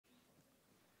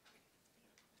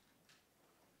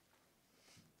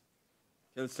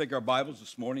Okay, let's take our Bibles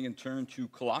this morning and turn to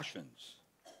Colossians.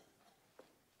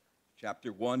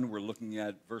 Chapter 1, we're looking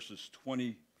at verses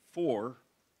 24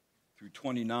 through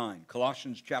 29.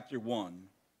 Colossians chapter 1,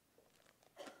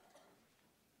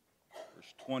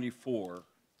 verse 24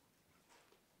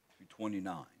 through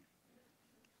 29.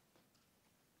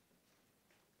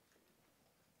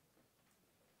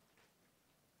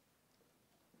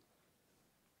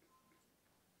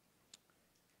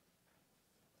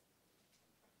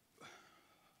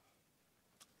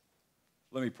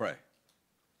 Let me pray.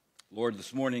 Lord,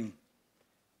 this morning,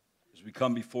 as we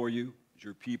come before you, as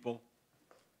your people,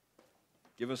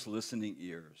 give us listening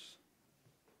ears.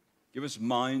 Give us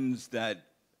minds that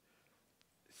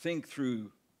think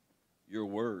through your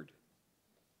word,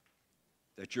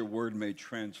 that your word may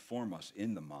transform us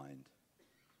in the mind.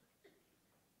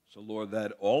 So, Lord,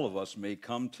 that all of us may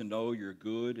come to know your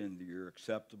good and your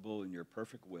acceptable and your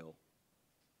perfect will.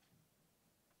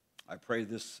 I pray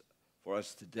this for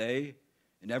us today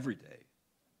and every day,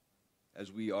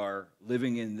 as we are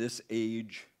living in this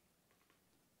age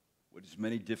with as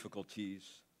many difficulties,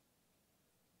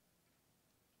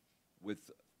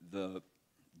 with the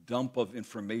dump of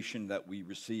information that we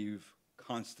receive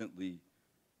constantly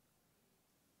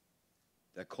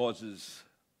that causes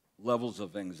levels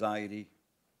of anxiety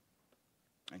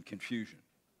and confusion.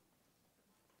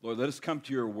 Lord, let us come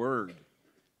to your word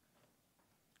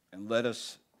and let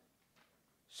us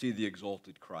see the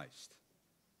exalted Christ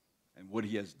and what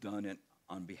he has done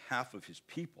on behalf of his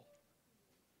people,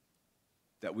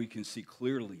 that we can see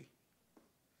clearly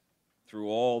through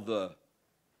all the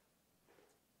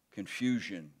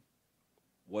confusion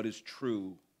what is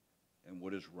true and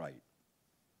what is right,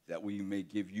 that we may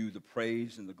give you the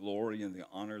praise and the glory and the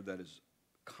honor that is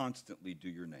constantly due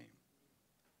your name.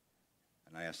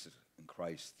 And I ask this in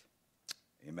Christ.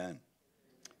 Amen.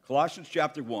 Colossians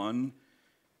chapter 1,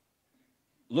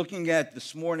 looking at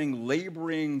this morning,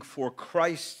 laboring for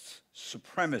Christ's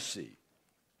supremacy.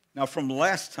 Now, from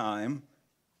last time,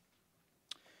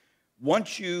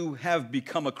 once you have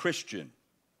become a Christian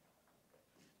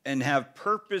and have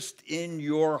purposed in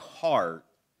your heart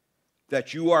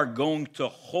that you are going to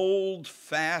hold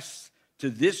fast to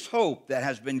this hope that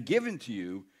has been given to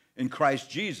you in Christ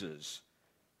Jesus,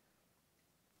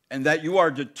 and that you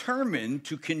are determined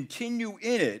to continue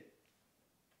in it,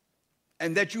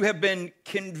 and that you have been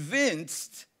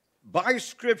convinced by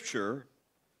Scripture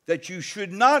that you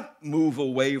should not move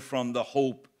away from the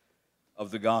hope of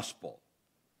the gospel,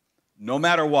 no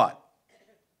matter what.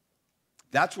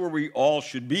 That's where we all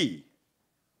should be,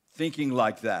 thinking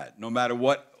like that. No matter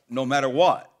what.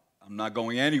 I'm not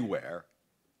going anywhere.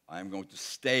 I'm going to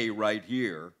stay right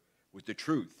here with the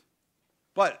truth.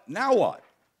 But now what?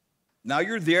 Now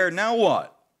you're there, now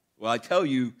what? Well, I tell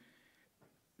you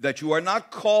that you are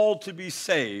not called to be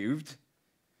saved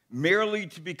merely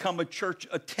to become a church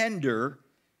attender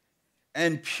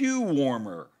and pew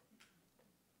warmer.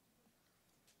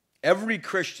 Every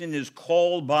Christian is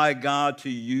called by God to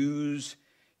use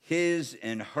his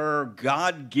and her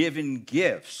God-given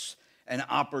gifts and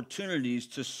opportunities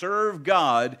to serve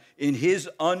God in his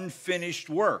unfinished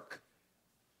work.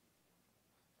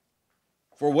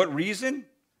 For what reason?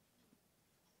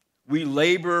 We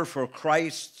labor for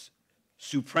Christ's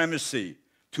supremacy,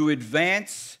 to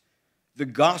advance the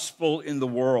gospel in the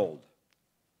world,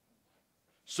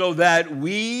 so that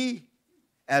we,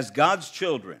 as God's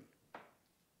children,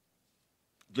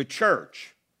 the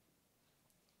church,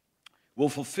 will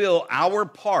fulfill our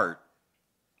part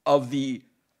of the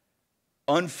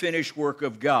unfinished work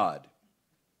of God.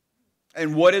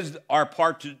 And what is our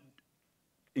part to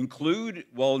include?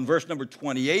 Well, in verse number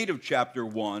 28 of chapter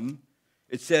 1,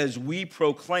 it says, we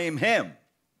proclaim him,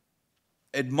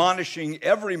 admonishing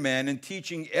every man and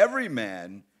teaching every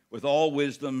man with all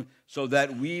wisdom, so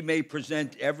that we may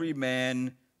present every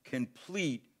man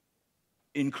complete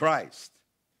in Christ.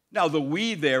 Now, the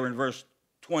we there in verse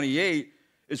 28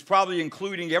 is probably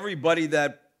including everybody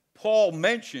that Paul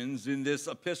mentions in this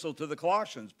epistle to the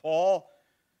Colossians. Paul,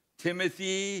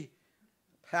 Timothy,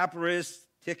 Epaphras,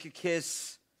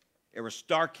 Tychicus,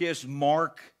 Aristarchus,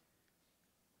 Mark,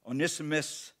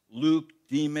 Onesimus, Luke,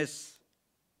 Demas,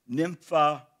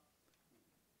 Nympha,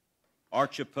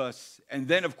 Archippus, and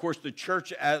then, of course, the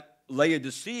church at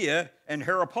Laodicea and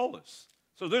Hierapolis.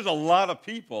 So there's a lot of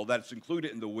people that's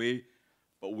included in the we,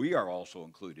 but we are also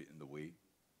included in the we.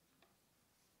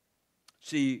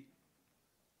 See,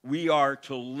 we are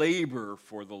to labor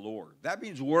for the Lord. That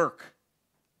means work.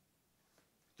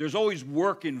 There's always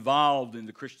work involved in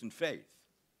the Christian faith.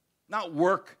 Not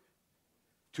work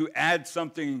to add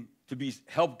something to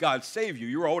help God save you.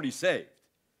 You're already saved.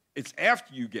 It's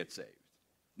after you get saved.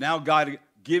 Now God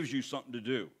gives you something to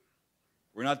do.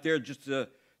 We're not there just to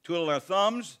twiddle our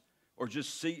thumbs or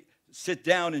just sit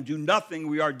down and do nothing.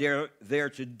 We are there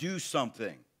to do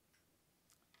something.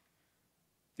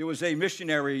 There was a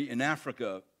missionary in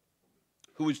Africa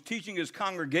who was teaching his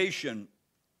congregation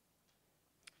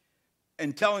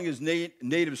and telling his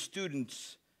native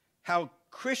students how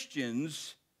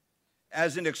Christians,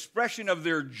 as an expression of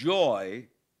their joy,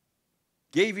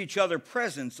 gave each other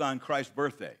presents on Christ's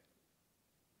birthday.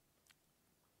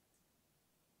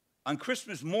 On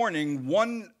Christmas morning,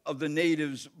 one of the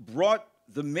natives brought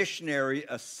the missionary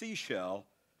a seashell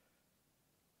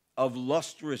of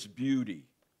lustrous beauty.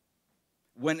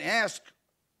 When asked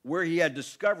where he had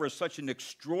discovered such an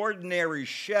extraordinary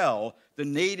shell, the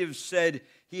native said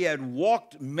he had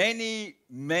walked many,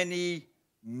 many,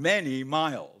 many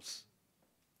miles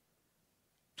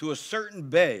to a certain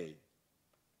bay,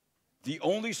 the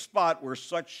only spot where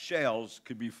such shells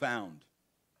could be found.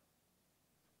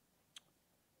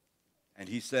 And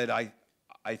he said,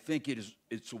 I think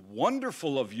it's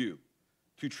wonderful of you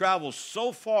to travel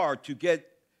so far to get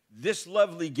this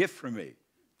lovely gift for me,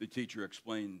 the teacher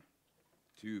explained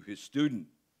to his student.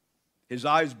 His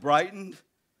eyes brightened,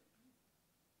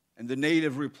 and the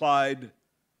native replied,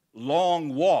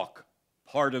 long walk,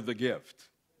 part of the gift.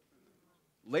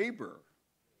 Labor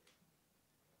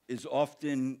is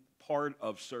often part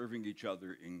of serving each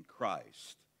other in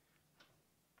Christ.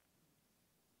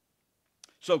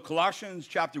 So Colossians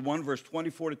chapter 1, verse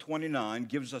 24 to 29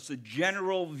 gives us a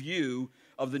general view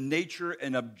of the nature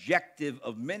and objective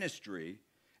of ministry.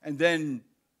 And then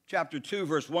chapter 2,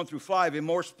 verse 1 through 5, a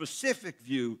more specific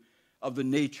view of the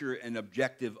nature and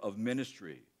objective of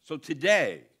ministry. So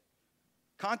today,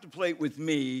 contemplate with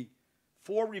me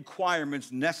 4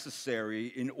 requirements necessary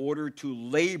in order to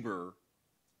labor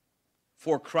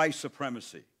for Christ's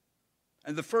supremacy.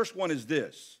 And the first one is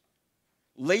this: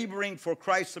 laboring for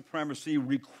Christ's supremacy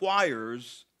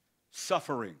requires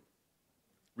suffering.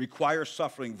 Requires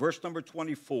suffering. Verse number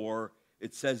 24,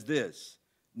 it says this: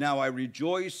 now I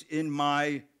rejoice in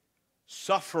my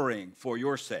suffering for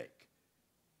your sake.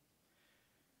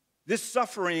 This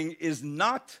suffering is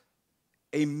not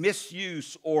a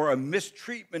misuse or a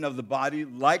mistreatment of the body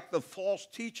like the false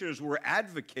teachers were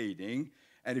advocating.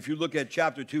 And if you look at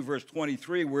chapter 2, verse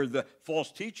 23, where the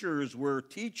false teachers were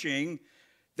teaching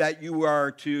that you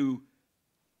are to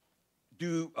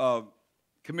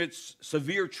commit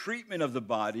severe treatment of the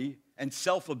body and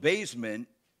self-abasement,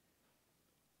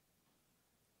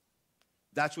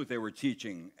 that's what they were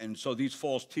teaching. And so these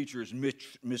false teachers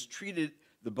mistreated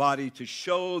the body to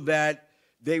show that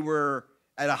they were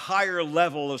at a higher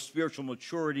level of spiritual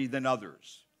maturity than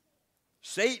others.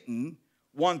 Satan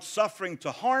wants suffering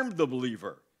to harm the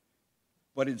believer,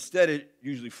 but instead it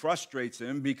usually frustrates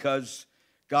him because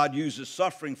God uses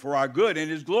suffering for our good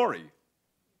and his glory.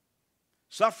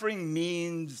 Suffering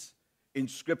means, in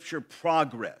Scripture,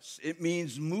 progress. It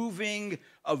means moving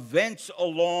events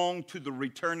along to the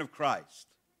return of Christ.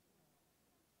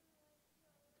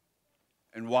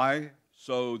 And why?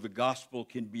 So the gospel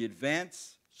can be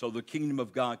advanced, so the kingdom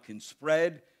of God can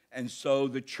spread, and so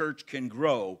the church can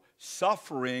grow.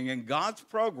 Suffering in God's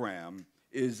program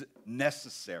is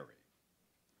necessary.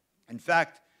 In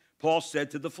fact, Paul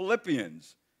said to the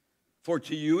Philippians, for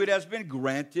to you it has been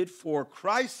granted for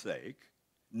Christ's sake,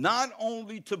 not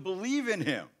only to believe in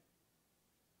him,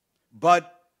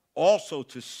 but also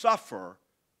to suffer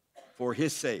for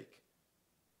his sake.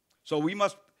 So we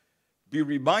must be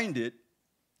reminded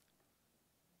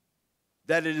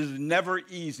that it is never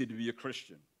easy to be a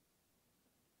Christian.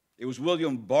 It was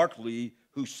William Barclay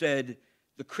who said,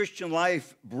 the Christian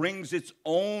life brings its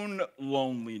own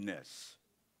loneliness,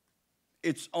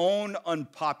 its own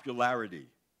unpopularity,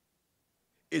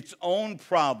 its own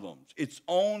problems, its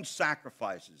own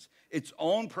sacrifices, its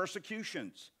own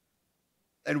persecutions.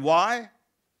 And why?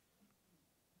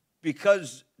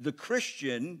 Because the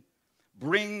Christian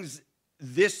brings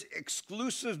this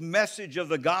exclusive message of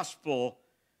the gospel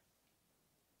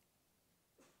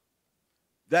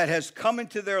that has come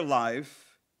into their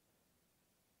life,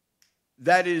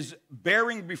 that is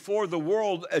bearing before the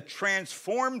world a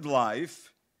transformed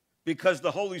life because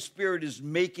the Holy Spirit is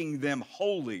making them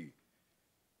holy.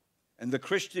 And the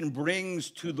Christian brings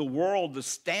to the world the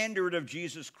standard of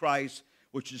Jesus Christ,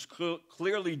 which is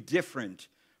clearly different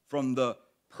from the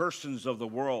persons of the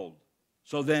world.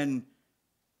 So then,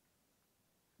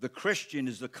 the Christian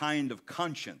is the kind of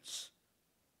conscience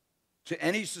to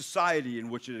any society in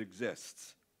which it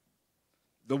exists.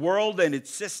 The world and its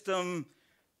system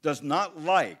does not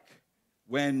like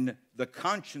when the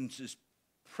conscience is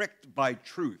pricked by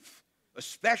truth,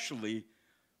 especially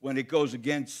when it goes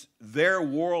against their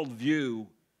worldview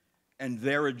and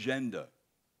their agenda.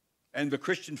 And the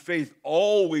Christian faith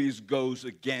always goes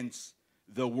against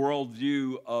the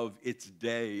worldview of its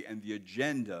day and the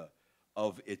agenda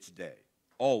of its day.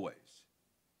 Always.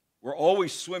 We're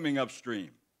always swimming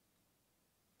upstream.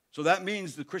 So that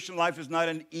means the Christian life is not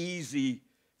an easy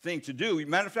thing to do.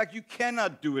 Matter of fact, you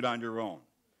cannot do it on your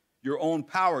own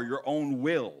power, your own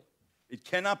will. It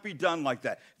cannot be done like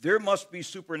that. There must be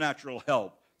supernatural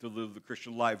help to live the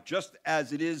Christian life. Just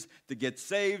as it is to get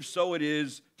saved, so it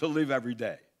is to live every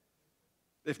day.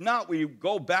 If not, we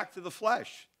go back to the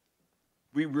flesh.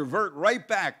 We revert right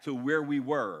back to where we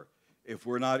were if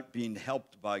we're not being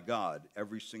helped by God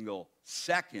every single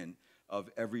second of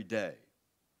every day.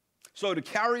 So to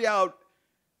carry out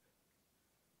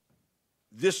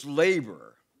this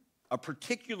labor, a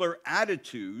particular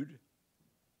attitude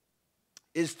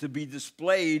is to be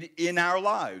displayed in our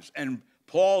lives. And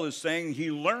Paul is saying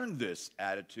he learned this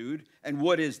attitude. And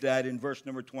what is that in verse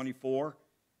number 24?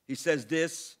 He says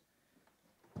this,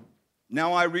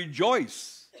 "Now I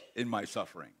rejoice in my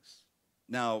sufferings."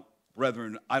 Now,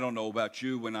 brethren, I don't know about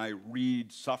you. When I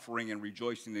read suffering and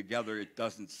rejoicing together, it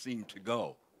doesn't seem to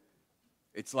go.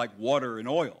 It's like water and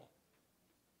oil.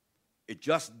 It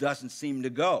just doesn't seem to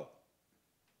go.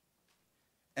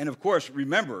 And of course,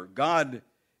 remember, God,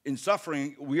 in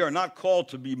suffering, we are not called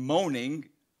to be moaning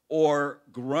or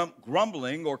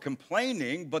grumbling or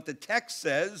complaining, but the text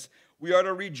says we are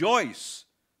to rejoice.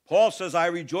 Paul says, "I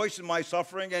rejoice in my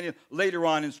suffering," and later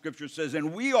on in Scripture it says,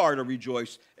 "And we are to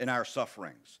rejoice in our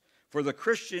sufferings." For the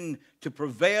Christian to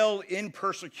prevail in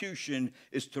persecution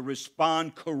is to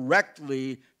respond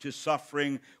correctly to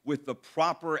suffering with the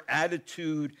proper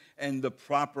attitude and the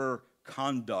proper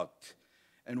conduct.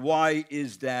 And why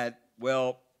is that?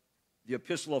 Well, the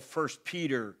epistle of 1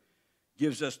 Peter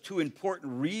gives us two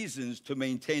important reasons to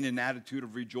maintain an attitude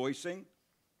of rejoicing.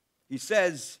 He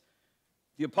says,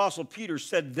 the apostle Peter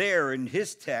said there in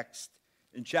his text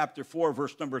in chapter 4,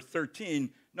 verse number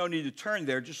 13, no need to turn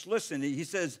there, just listen. He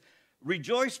says,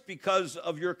 "Rejoice because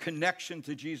of your connection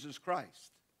to Jesus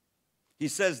Christ." He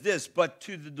says this, "But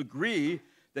to the degree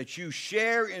that you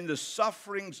share in the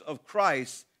sufferings of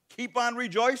Christ, keep on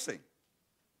rejoicing."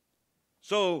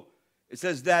 So it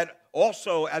says that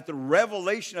also at the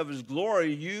revelation of his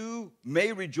glory, you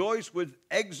may rejoice with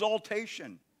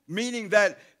exaltation, meaning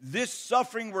that this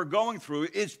suffering we're going through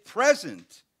is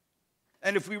present.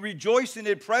 And if we rejoice in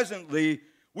it presently,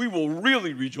 we will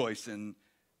really rejoice in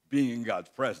being in God's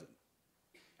presence.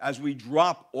 As we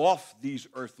drop off these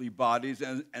earthly bodies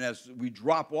and as we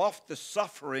drop off the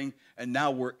suffering, and now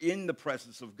we're in the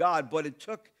presence of God, but it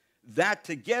took that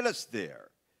to get us there.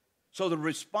 So the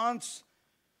response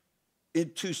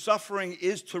to suffering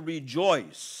is to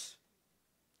rejoice.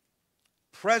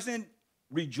 Present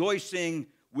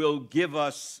rejoicing will give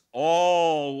us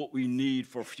all what we need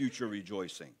for future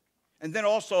rejoicing. And then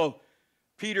also,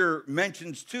 Peter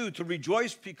mentions, too, to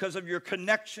rejoice because of your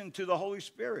connection to the Holy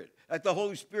Spirit, that the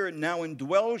Holy Spirit now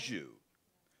indwells you.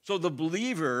 So the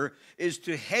believer is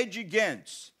to hedge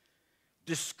against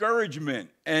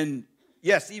discouragement and,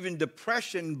 yes, even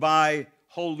depression by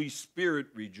Holy Spirit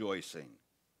rejoicing.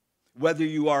 Whether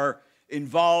you are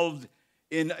involved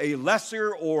in a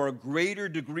lesser or a greater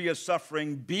degree of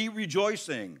suffering, be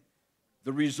rejoicing.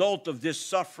 The result of this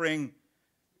suffering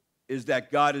is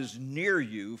that God is near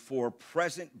you for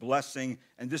present blessing.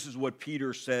 And this is what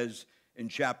Peter says in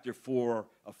chapter 4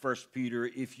 of 1 Peter.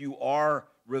 If you are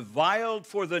reviled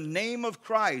for the name of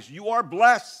Christ, you are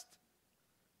blessed.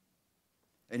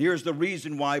 And here's the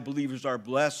reason why believers are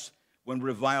blessed when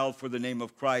reviled for the name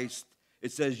of Christ.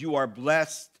 It says you are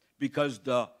blessed because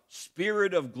the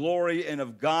Spirit of glory and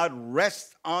of God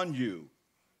rests on you.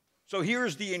 So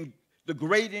here's the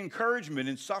great encouragement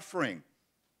in suffering.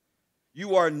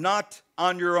 You are not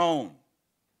on your own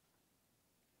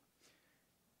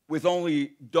with only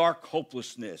dark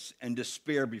hopelessness and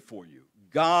despair before you.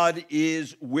 God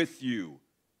is with you.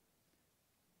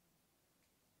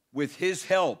 With his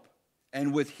help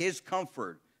and with his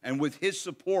comfort and with his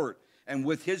support and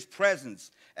with his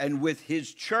presence and with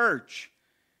his church.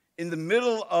 In the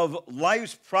middle of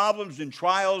life's problems and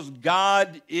trials,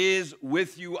 God is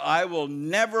with you. I will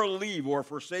never leave or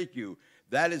forsake you.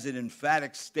 That is an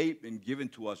emphatic statement given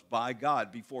to us by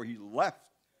God before he left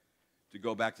to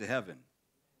go back to heaven.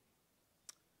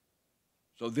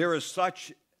 So there is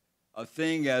such a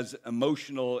thing as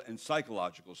emotional and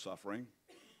psychological suffering,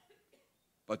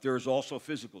 but there is also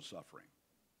physical suffering.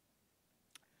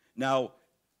 Now,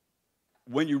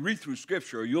 when you read through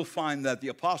Scripture, you'll find that the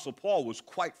Apostle Paul was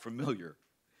quite familiar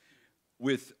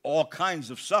with all kinds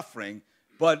of suffering,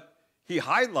 but he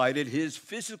highlighted his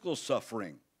physical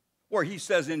suffering. Or he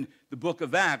says in the book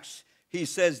of Acts, he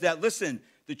says that, listen,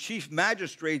 the chief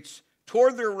magistrates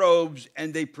tore their robes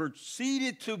and they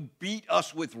proceeded to beat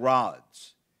us with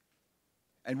rods.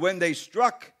 And when they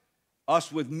struck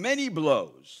us with many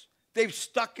blows, they've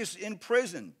stuck us in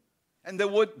prison. And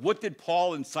then what did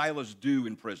Paul and Silas do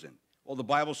in prison? Well, the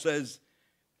Bible says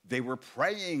they were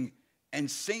praying and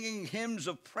singing hymns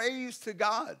of praise to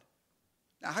God.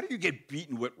 Now, how do you get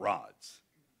beaten with rods?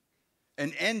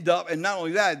 And end up, and not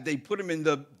only that, they put them in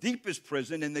the deepest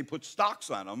prison and they put stocks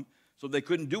on them so they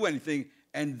couldn't do anything.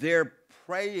 And they're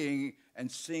praying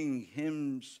and singing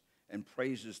hymns and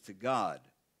praises to God.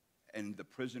 And the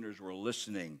prisoners were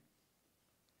listening.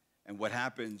 And what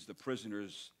happens, the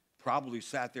prisoners probably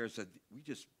sat there and said, we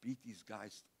just beat these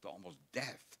guys to almost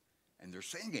death. And they're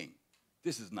singing.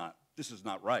 This is not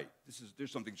right.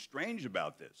 There's something strange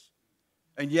about this.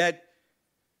 And yet,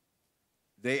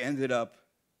 they ended up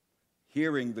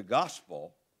hearing the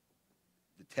gospel,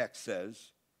 the text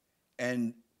says,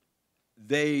 and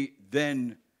they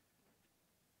then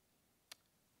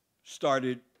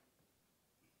started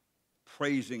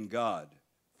praising God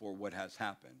for what has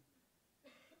happened.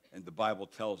 And the Bible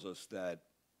tells us that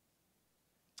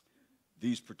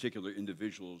these particular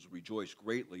individuals rejoiced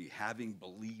greatly, having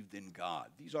believed in God.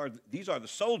 These are the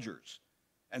soldiers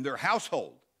and their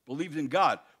household believed in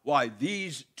God. Why?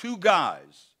 These two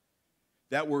guys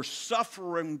that were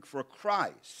suffering for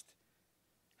Christ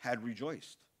had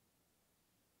rejoiced.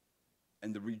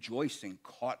 And the rejoicing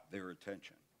caught their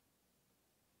attention.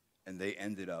 And they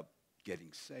ended up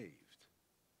getting saved.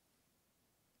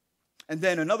 And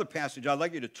then another passage, I'd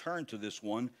like you to turn to this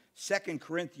one, 2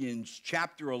 Corinthians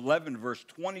chapter 11, verse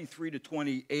 23 to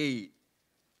 28.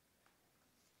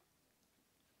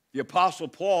 The Apostle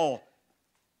Paul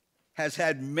has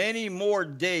had many more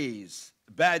days,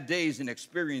 bad days and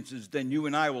experiences than you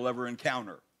and I will ever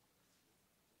encounter.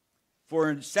 For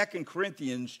in 2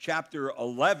 Corinthians chapter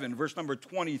 11, verse number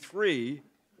 23,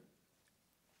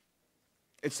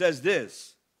 it says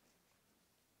this.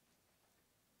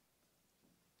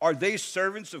 Are they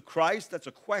servants of Christ? That's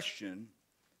a question.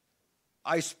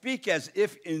 I speak as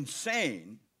if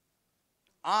insane.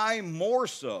 I more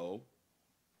so,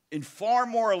 in far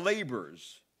more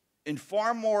labors, in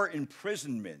far more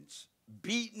imprisonments,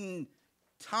 beaten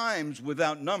times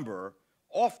without number,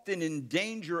 often in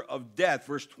danger of death.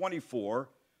 Verse 24,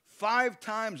 5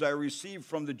 times I received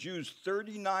from the Jews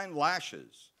 39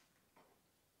 lashes.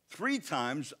 3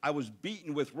 times I was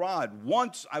beaten with rod.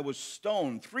 Once I was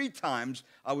stoned. 3 times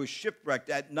I was shipwrecked.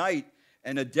 At night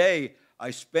and a day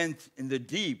I spent in the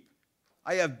deep.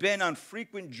 I have been on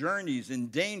frequent journeys in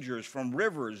dangers from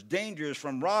rivers, dangers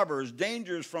from robbers,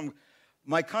 dangers from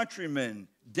my countrymen,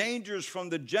 dangers from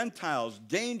the Gentiles,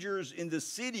 dangers in the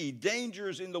city,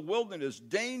 dangers in the wilderness,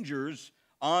 dangers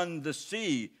on the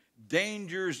sea,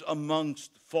 dangers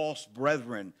amongst false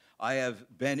brethren. I have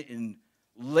been in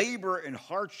labor and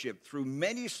hardship through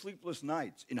many sleepless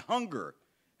nights, in hunger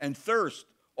and thirst,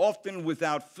 often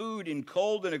without food, in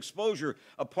cold and exposure.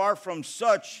 Apart from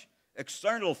such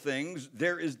external things,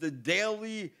 there is the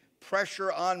daily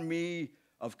pressure on me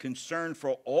of concern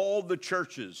for all the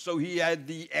churches. So he had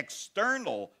the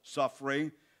external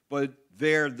suffering, but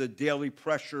there the daily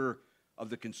pressure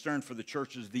of the concern for the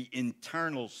churches, the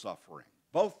internal suffering.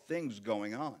 Both things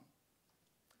going on.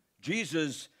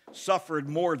 Jesus suffered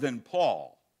more than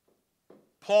Paul.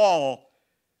 Paul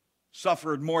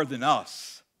suffered more than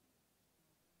us.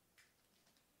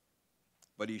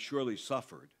 But he surely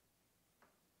suffered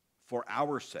for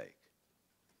our sake.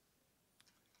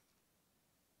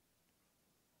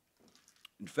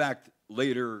 In fact,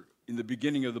 later in the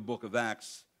beginning of the book of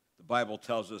Acts, the Bible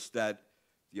tells us that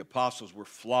the apostles were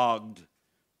flogged,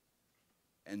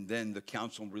 and then the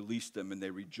council released them, and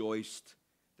they rejoiced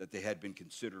that they had been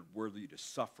considered worthy to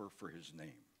suffer for his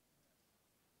name.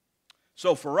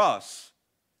 So for us,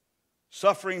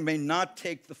 suffering may not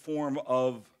take the form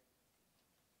of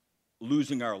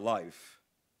losing our life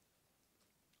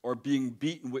or being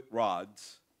beaten with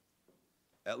rods,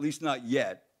 at least not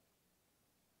yet.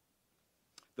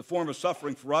 The form of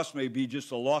suffering for us may be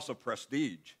just a loss of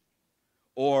prestige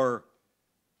or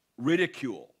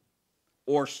ridicule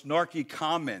or snarky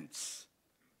comments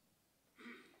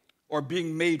or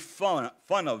being made fun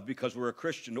of because we're a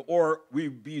Christian, or we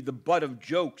be the butt of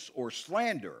jokes or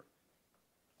slander,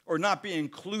 or not be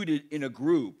included in a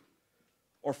group,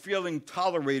 or feeling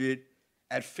tolerated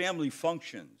at family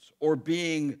functions, or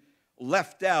being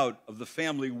left out of the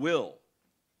family will.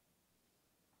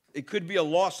 It could be a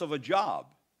loss of a job,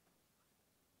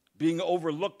 being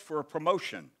overlooked for a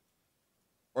promotion,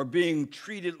 or being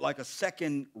treated like a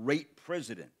second-rate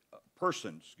person.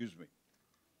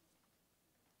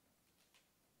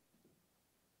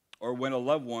 or when a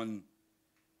loved one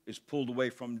is pulled away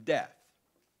from death.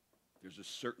 There's a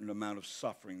certain amount of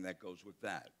suffering that goes with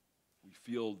that. We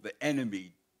feel the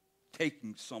enemy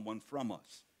taking someone from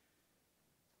us.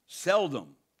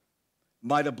 Seldom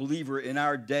might a believer in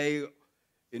our day,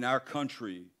 in our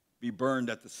country, be burned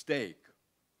at the stake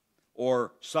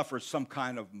or suffer some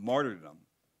kind of martyrdom,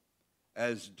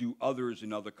 as do others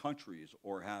in other countries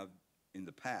or have in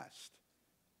the past.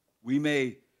 We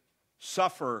may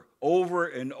suffer over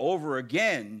and over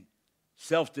again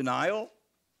self-denial,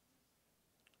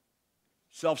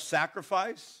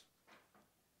 self-sacrifice,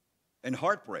 and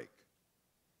heartbreak.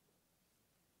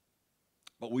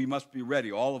 But we must be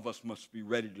ready, all of us must be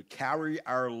ready to carry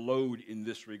our load in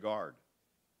this regard.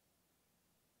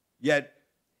 Yet,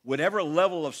 whatever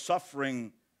level of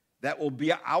suffering that will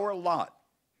be our lot,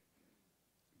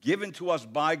 given to us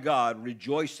by God,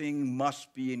 rejoicing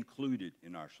must be included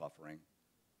in our suffering,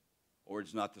 or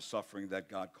it's not the suffering that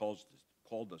God called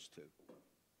us to.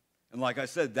 And like I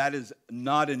said, that is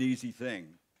not an easy thing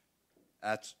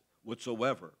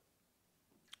whatsoever.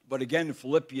 But again, in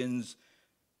Philippians,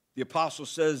 the apostle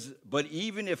says, but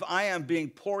even if I am being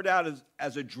poured out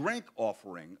as a drink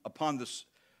offering upon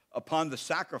the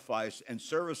sacrifice and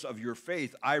service of your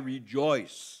faith, I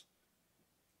rejoice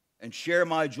and share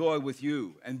my joy with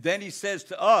you. And then he says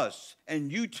to us,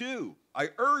 and you too, I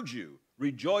urge you,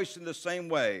 rejoice in the same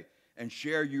way and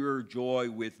share your joy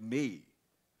with me.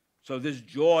 So this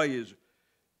joy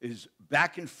is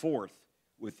back and forth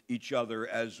with each other,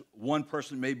 as one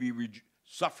person may be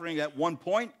suffering at one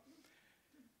point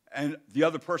and the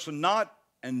other person not,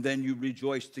 and then you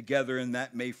rejoice together, and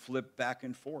that may flip back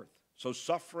and forth. So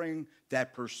suffering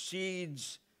that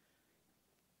precedes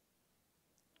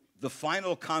the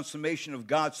final consummation of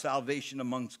God's salvation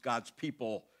amongst God's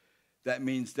people, that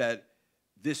means that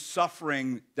this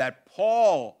suffering that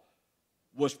Paul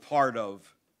was part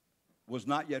of was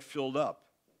not yet filled up.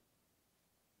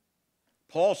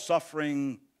 Paul's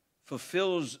suffering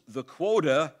fulfills the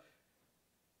quota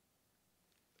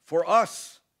for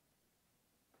us,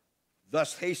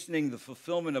 thus hastening the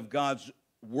fulfillment of God's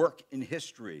work in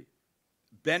history,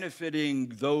 benefiting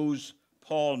those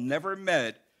Paul never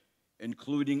met,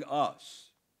 including us.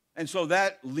 And so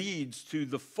that leads to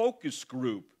the focus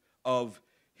group of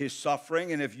his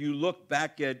suffering. And if you look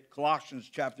back at Colossians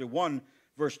chapter 1,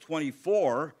 verse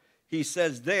 24, he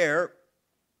says there,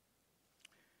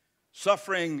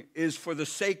 suffering is for the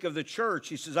sake of the church.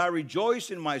 He says, I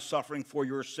rejoice in my suffering for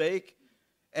your sake,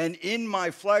 and in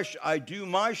my flesh I do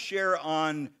my share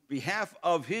on behalf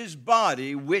of his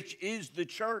body, which is the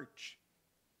church.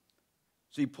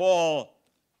 See, Paul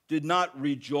did not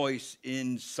rejoice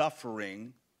in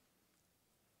suffering.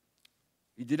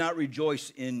 He did not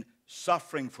rejoice in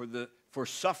suffering for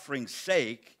suffering's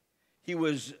sake.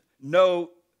 In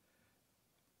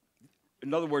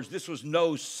other words, this was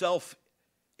no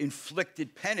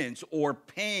self-inflicted penance or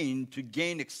pain to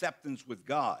gain acceptance with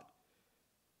God.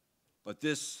 But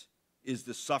this is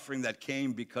the suffering that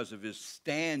came because of his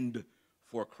stand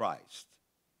for Christ,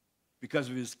 because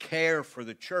of his care for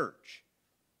the church,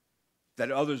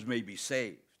 that others may be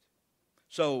saved.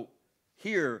 So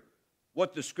here,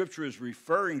 what the scripture is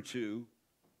referring to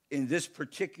in this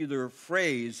particular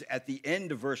phrase at the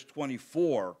end of verse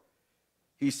 24,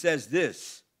 he says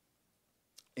this,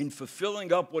 in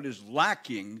fulfilling up what is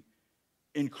lacking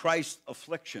in Christ's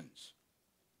afflictions.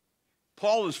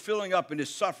 Paul is filling up in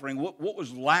his suffering what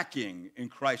was lacking in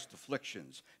Christ's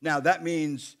afflictions. Now, that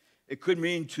means, it could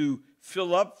mean to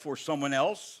fill up for someone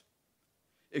else.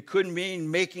 It could mean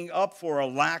making up for a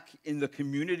lack in the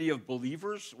community of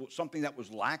believers, something that was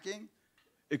lacking.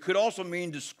 It could also mean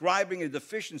describing a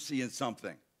deficiency in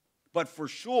something. But for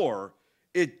sure,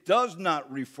 it does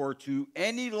not refer to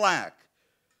any lack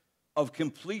of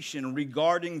completion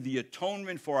regarding the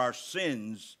atonement for our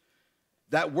sins.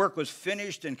 That work was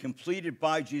finished and completed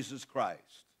by Jesus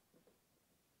Christ.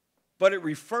 But it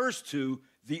refers to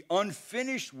the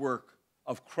unfinished work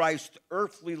of Christ's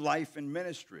earthly life and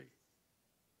ministry.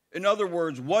 In other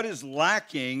words, what is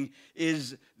lacking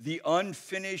is the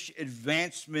unfinished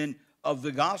advancement of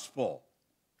the gospel.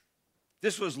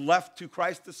 This was left to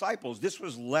Christ's disciples. This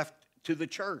was left to the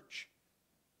church.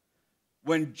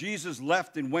 When Jesus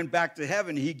left and went back to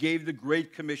heaven, he gave the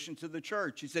Great Commission to the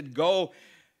church. He said, go,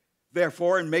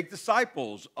 therefore, and make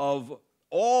disciples of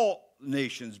all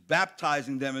nations,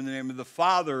 baptizing them in the name of the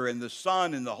Father and the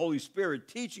Son and the Holy Spirit,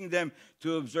 teaching them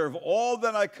to observe all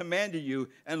that I commanded you.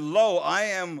 And lo, I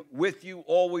am with you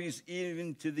always,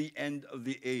 even to the end of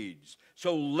the age.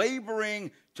 So laboring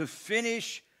to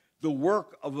finish the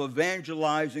work of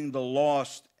evangelizing the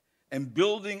lost and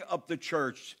building up the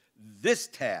church, this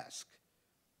task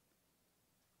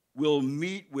will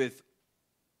meet with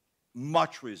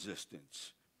much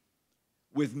resistance,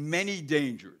 with many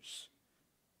dangers.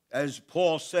 As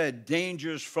Paul said,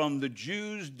 dangers from the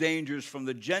Jews, dangers from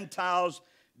the Gentiles,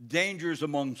 dangers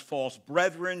amongst false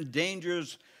brethren,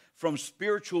 dangers from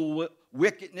spiritual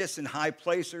wickedness in high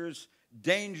places,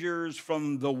 dangers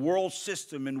from the world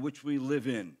system in which we live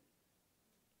in.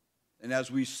 And as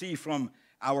we see from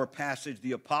our passage,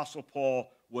 the Apostle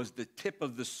Paul was the tip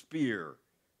of the spear.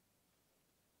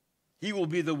 He will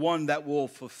be the one that will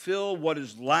fulfill what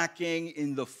is lacking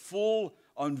in the full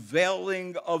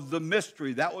unveiling of the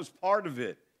mystery. That was part of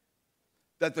it.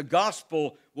 That the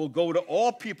gospel will go to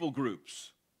all people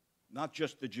groups, not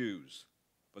just the Jews,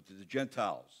 but to the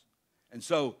Gentiles. And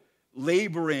so,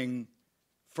 laboring,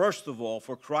 first of all,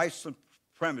 for Christ's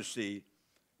supremacy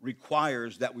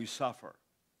requires that we suffer.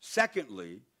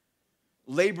 Secondly,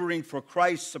 laboring for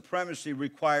Christ's supremacy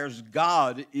requires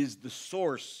God is the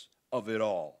source of it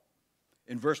all.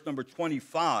 In verse number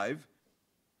 25,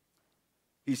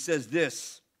 he says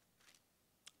this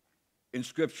in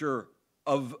Scripture,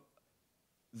 of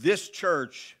this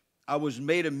church I was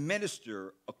made a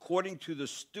minister according to the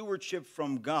stewardship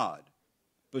from God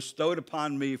bestowed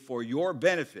upon me for your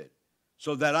benefit,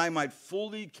 so that I might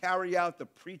fully carry out the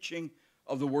preaching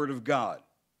of the word of God.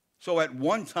 So at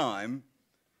one time,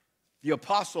 the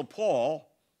Apostle Paul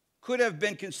could have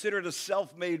been considered a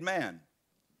self-made man.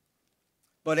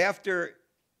 But after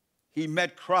he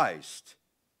met Christ,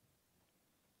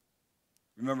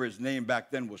 remember his name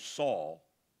back then was Saul.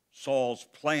 Saul's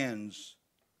plans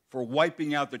for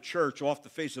wiping out the church off the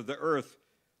face of the earth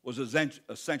was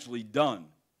essentially done.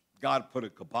 God put a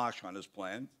kibosh on his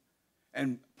plan.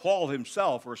 And Paul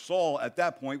himself, or Saul at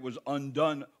that point, was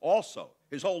undone also.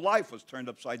 His whole life was turned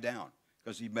upside down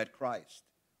because he met Christ.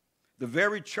 The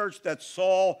very church that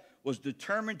Saul was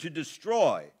determined to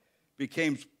destroy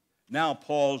became now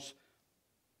Paul's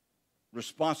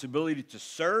responsibility to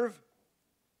serve,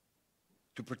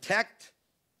 to protect,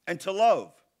 and to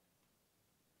love.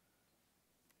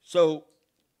 So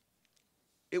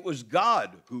it was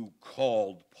God who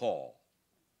called Paul.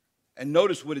 And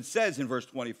notice what it says in verse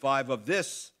 25, of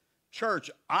this church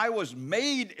I was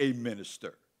made a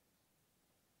minister.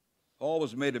 Paul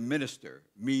was made a minister,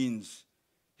 means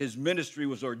his ministry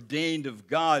was ordained of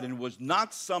God and was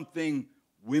not something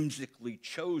whimsically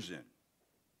chosen.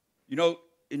 You know,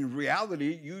 in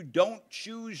reality, you don't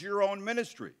choose your own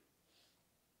ministry.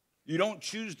 You don't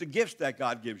choose the gifts that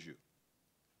God gives you.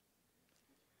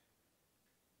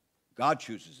 God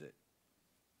chooses it.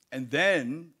 And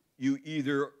then you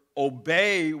either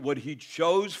obey what he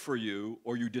chose for you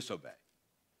or you disobey.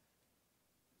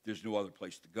 There's no other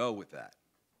place to go with that.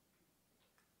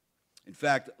 In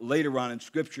fact, later on in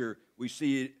Scripture, we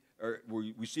see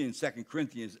in 2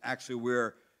 Corinthians actually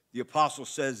where the apostle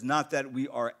says, not that we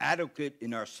are adequate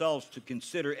in ourselves to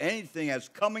consider anything as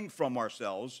coming from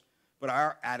ourselves, but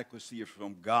our adequacy is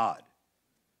from God,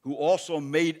 who also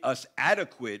made us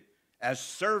adequate as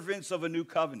servants of a new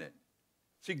covenant.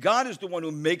 See, God is the one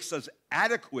who makes us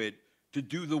adequate to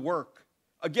do the work.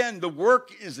 Again, the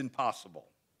work is impossible.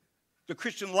 The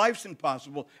Christian life's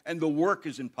impossible, and the work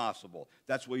is impossible.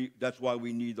 That's why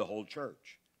we need the whole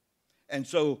church. And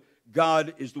so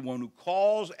God is the one who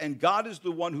calls, and God is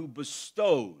the one who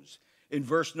bestows. In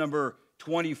verse number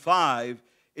 25,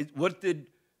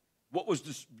 what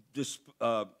was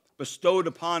bestowed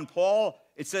upon Paul?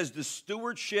 It says the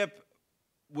stewardship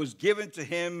was given to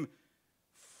him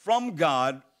from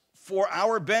God for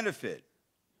our benefit.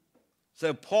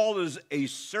 So Paul is a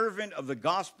servant of the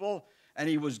gospel, and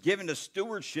he was given a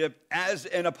stewardship as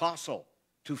an apostle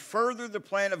to further the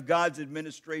plan of God's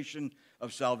administration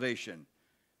of salvation.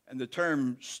 And the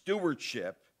term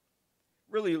stewardship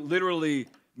really literally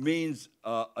means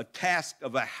a task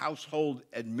of a household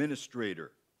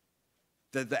administrator.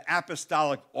 That the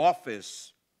apostolic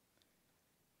office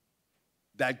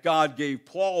that God gave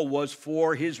Paul was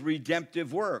for his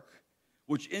redemptive work,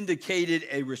 which indicated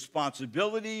a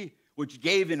responsibility, which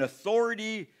gave an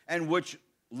authority, and which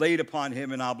laid upon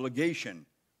him an obligation.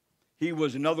 He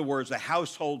was, in other words, a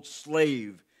household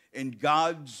slave in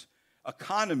God's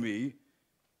economy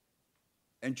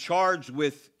and charged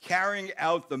with carrying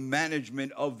out the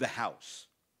management of the house.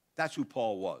 That's who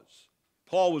Paul was.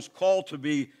 Paul was called to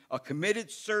be a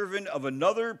committed servant of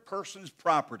another person's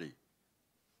property.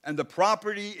 And the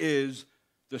property is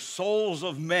the souls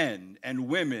of men and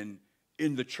women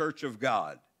in the church of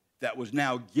God that was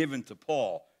now given to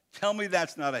Paul. Tell me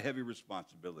that's not a heavy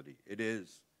responsibility. It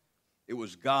is. It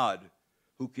was God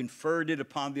who conferred it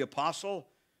upon the apostle,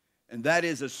 and that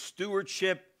is a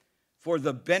stewardship for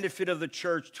the benefit of the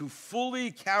church to fully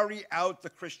carry out the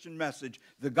Christian message,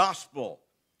 the gospel,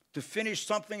 to finish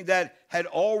something that had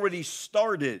already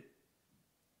started,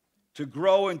 to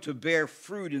grow and to bear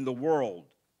fruit in the world.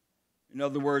 In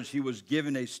other words, he was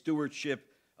given a stewardship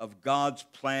of God's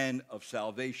plan of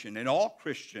salvation. And all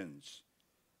Christians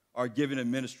are given a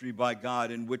ministry by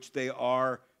God in which they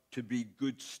are to be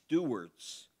good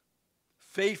stewards,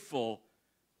 faithful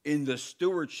in the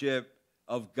stewardship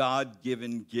of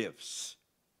God-given gifts.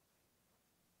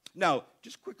 Now,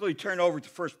 just quickly turn over to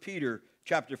 1 Peter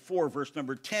chapter 4, verse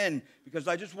number 10, because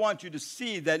I just want you to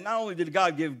see that not only did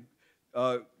God give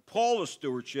Paul a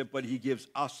stewardship, but he gives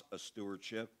us a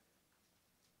stewardship.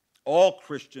 All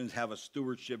Christians have a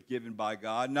stewardship given by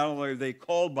God. Not only are they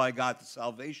called by God to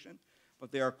salvation,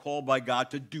 but they are called by God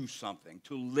to do something,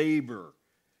 to labor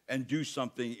and do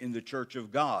something in the church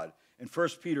of God. In 1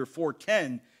 Peter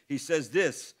 4:10, he says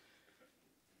this,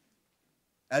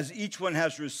 as each one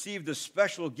has received a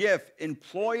special gift,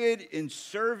 employ it in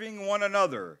serving one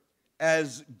another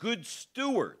as good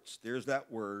stewards, there's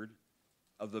that word,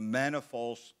 of the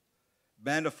manifold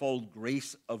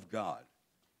grace of God.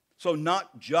 So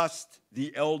not just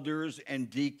the elders and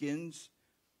deacons,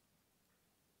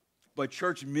 but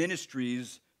church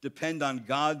ministries depend on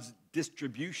God's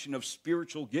distribution of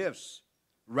spiritual gifts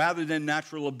rather than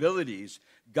natural abilities.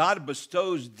 God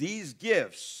bestows these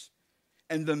gifts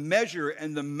and the measure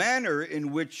and the manner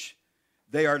in which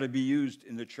they are to be used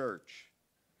in the church.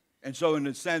 And so in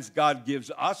a sense, God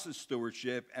gives us a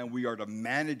stewardship, and we are to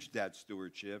manage that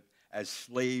stewardship as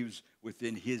slaves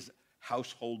within his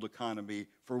household economy.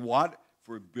 For what?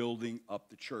 For building up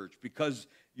the church. Because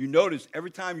you notice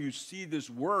every time you see this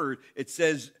word, it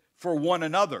says for one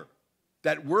another.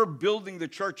 That we're building the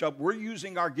church up. We're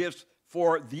using our gifts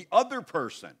for the other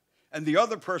person. And the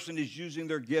other person is using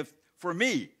their gift for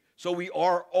me. So we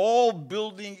are all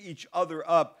building each other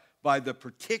up by the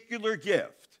particular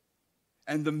gift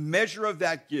and the measure of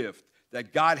that gift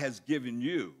that God has given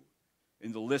you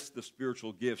in the list of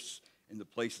spiritual gifts in the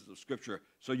places of Scripture.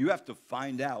 So you have to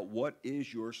find out what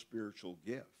is your spiritual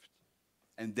gift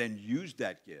and then use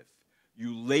that gift.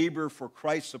 You labor for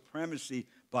Christ's supremacy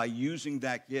by using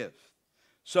that gift.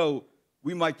 So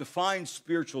we might define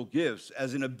spiritual gifts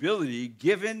as an ability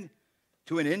given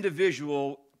to an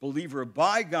individual believer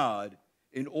by God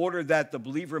in order that the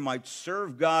believer might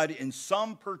serve God in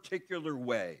some particular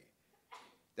way.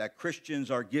 That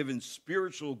Christians are given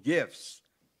spiritual gifts,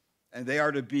 and they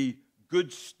are to be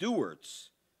good stewards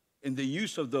in the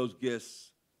use of those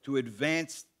gifts to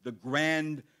advance the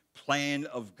grand plan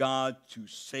of God to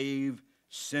save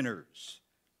sinners.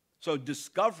 So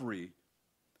discovery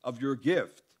of your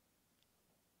gift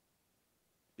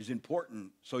is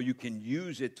important so you can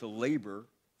use it to labor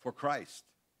for Christ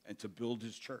and to build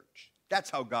his church. That's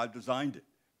how God designed it,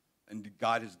 and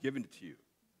God has given it to you.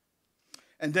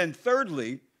 And then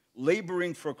thirdly,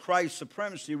 laboring for Christ's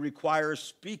supremacy requires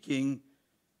speaking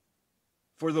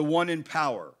for the one in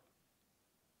power.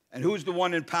 And who's the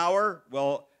one in power?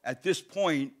 Well, at this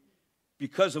point,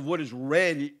 because of what is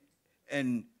read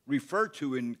and referred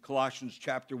to in Colossians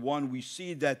chapter 1, we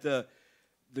see that the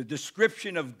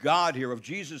description of God here, of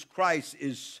Jesus Christ,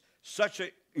 is such an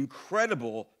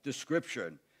incredible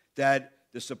description that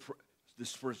the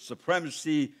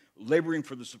supremacy, laboring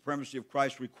for the supremacy of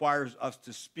Christ requires us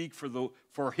to speak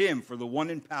for him, for the one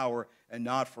in power, and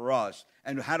not for us.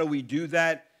 And how do we do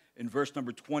that? In verse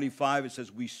number 25, it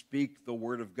says, we speak the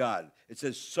word of God. It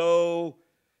says, so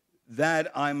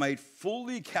that I might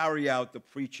fully carry out the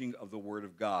preaching of the word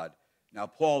of God. Now,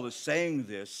 Paul is saying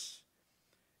this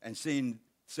and saying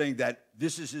that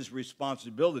this is his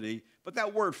responsibility, but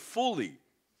that word fully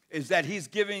is that he's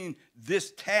giving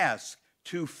this task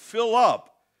to fill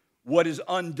up what is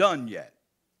undone yet,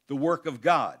 the work of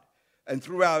God. And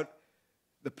throughout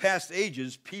the past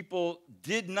ages, people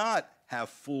did not have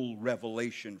full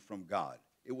revelation from God.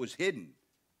 It was hidden.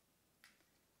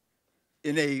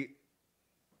 In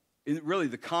really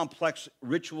the complex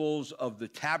rituals of the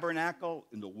tabernacle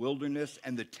in the wilderness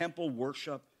and the temple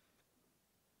worship,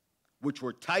 which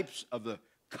were types of the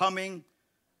coming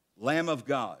Lamb of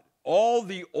God. All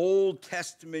the Old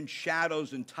Testament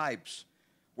shadows and types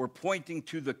were pointing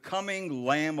to the coming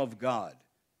Lamb of God.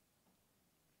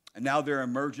 And now there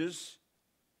emerges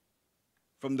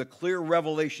from the clear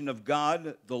revelation of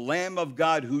God, the Lamb of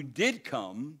God who did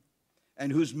come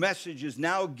and whose message is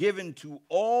now given to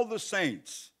all the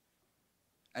saints.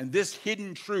 And this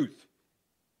hidden truth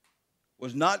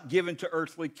was not given to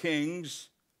earthly kings,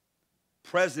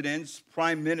 presidents,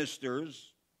 prime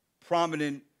ministers,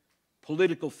 prominent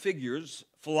political figures,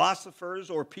 philosophers,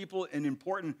 or people in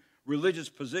important religious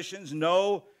positions.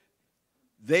 No,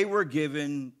 they were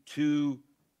given to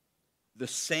the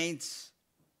saints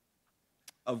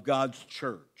of God's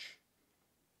church.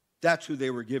 That's who they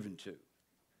were given to.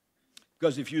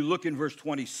 Because if you look in verse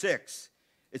 26,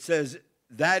 it says,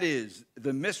 that is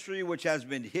the mystery which has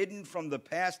been hidden from the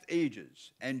past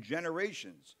ages and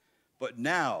generations, but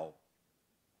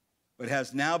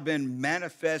has now been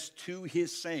manifest to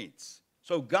his saints.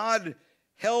 So God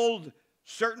held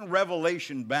certain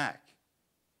revelation back.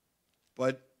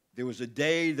 But there was a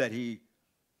day that he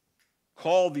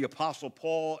called the Apostle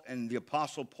Paul, and the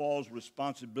Apostle Paul's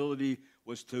responsibility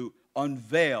was to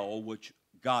unveil which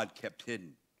God kept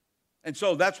hidden. And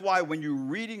so that's why when you're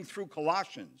reading through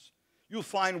Colossians, you'll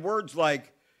find words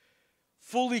like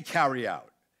fully carry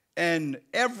out, and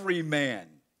every man,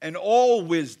 and all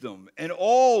wisdom, and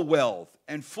all wealth,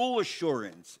 and full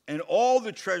assurance, and all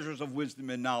the treasures of wisdom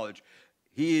and knowledge.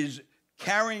 He is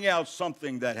carrying out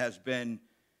something that has been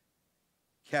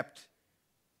kept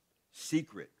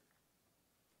secret.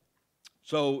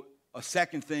 So a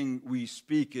second thing we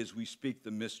speak is we speak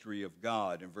the mystery of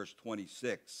God in verse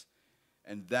 26.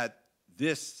 And that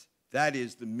is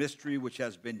the mystery which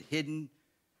has been hidden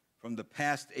from the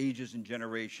past ages and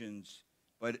generations,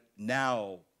 but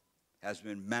now has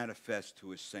been manifest to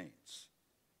his saints.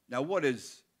 Now what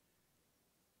was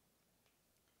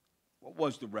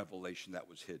the revelation that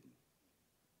was hidden?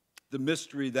 The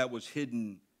mystery that was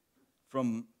hidden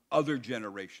from other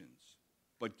generations,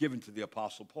 but given to the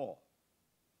Apostle Paul.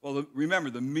 Well,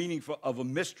 remember, the meaning of a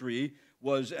mystery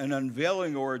was an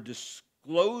unveiling or a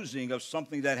disclosing of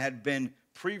something that had been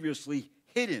previously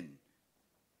hidden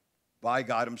by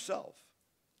God himself.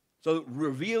 So the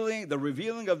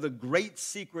revealing of the great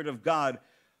secret of God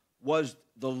was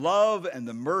the love and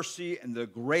the mercy and the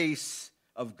grace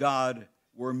of God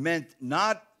were meant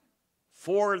not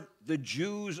for the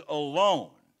Jews alone,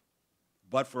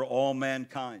 but for all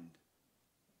mankind.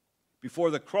 Before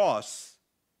the cross,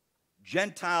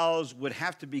 Gentiles would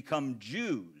have to become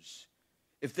Jews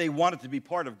if they wanted to be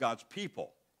part of God's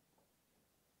people.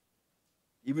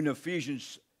 Even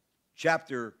Ephesians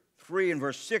chapter 3 and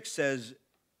verse 6 says,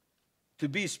 to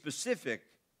be specific,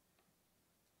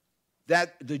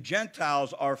 that the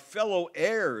Gentiles are fellow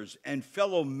heirs and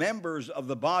fellow members of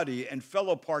the body and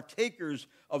fellow partakers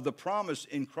of the promise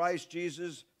in Christ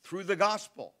Jesus through the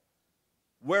gospel.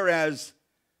 Whereas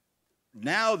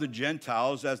now the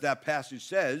Gentiles, as that passage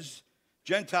says,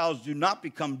 Gentiles do not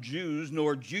become Jews,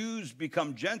 nor Jews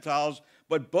become Gentiles,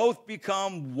 but both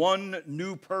become one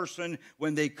new person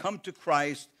when they come to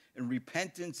Christ in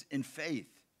repentance and faith.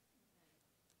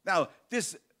 Now,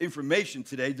 this information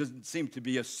today doesn't seem to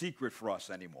be a secret for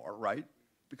us anymore, right?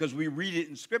 Because we read it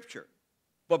in Scripture.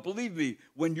 But believe me,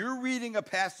 when you're reading a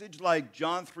passage like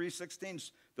John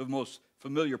 3:16, the most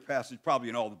familiar passage probably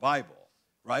in all the Bible,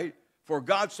 right? For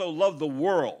God so loved the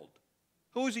world.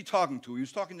 Who is he talking to? He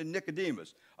was talking to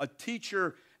Nicodemus, a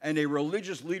teacher and a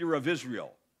religious leader of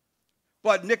Israel.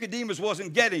 But Nicodemus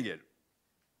wasn't getting it.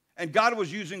 And God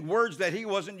was using words that he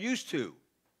wasn't used to.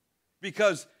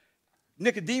 Because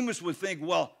Nicodemus would think,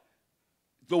 well,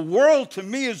 the world to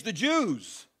me is the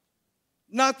Jews,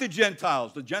 not the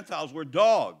Gentiles. The Gentiles were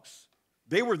dogs.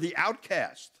 They were the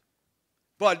outcast.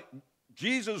 But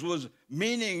Jesus was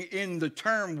meaning in the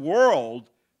term world,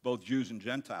 both Jews and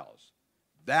Gentiles.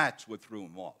 That's what threw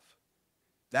him off.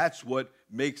 That's what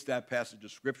makes that passage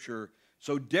of Scripture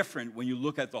so different when you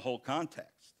look at the whole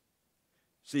context.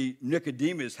 See,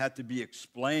 Nicodemus had to be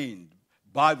explained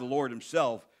by the Lord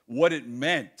himself what it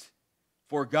meant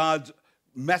for God's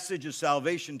message of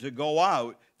salvation to go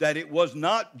out, that it was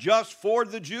not just for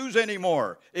the Jews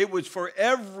anymore. It was for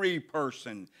every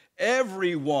person.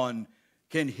 Everyone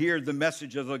can hear the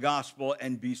message of the gospel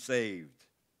and be saved.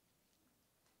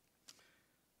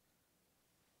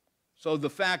 So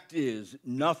the fact is,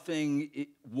 nothing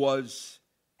was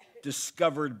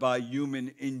discovered by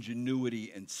human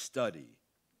ingenuity and study.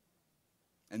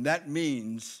 And that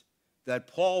means that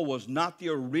Paul was not the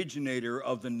originator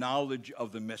of the knowledge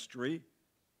of the mystery.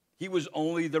 He was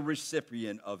only the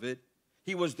recipient of it.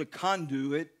 He was the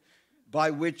conduit by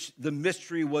which the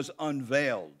mystery was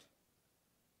unveiled.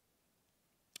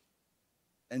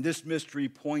 And this mystery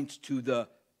points to the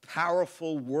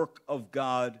powerful work of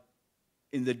God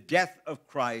in the death of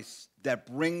Christ that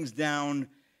brings down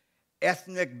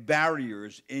ethnic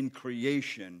barriers in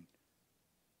creation,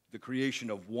 the creation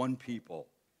of one people.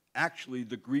 Actually,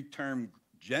 the Greek term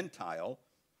Gentile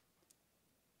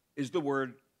is the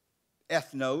word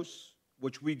ethnos,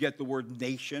 which we get the word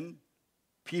nation,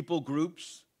 people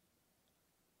groups.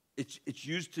 It's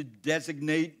used to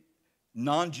designate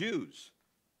non-Jews.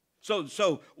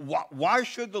 So why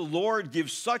should the Lord give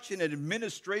such an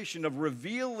administration of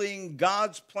revealing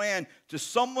God's plan to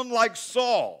someone like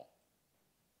Saul,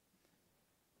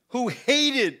 who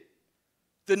hated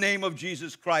the name of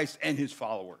Jesus Christ and his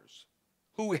followers,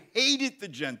 who hated the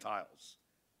Gentiles.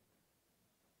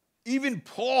 Even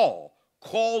Paul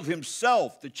called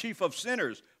himself the chief of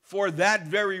sinners for that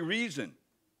very reason.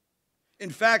 In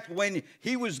fact, when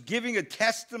he was giving a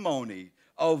testimony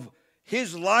of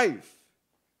his life,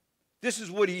 this is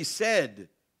what he said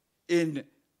in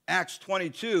Acts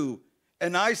 22.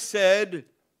 And I said,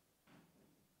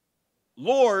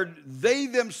 Lord, they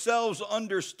themselves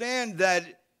understand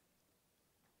that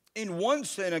in one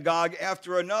synagogue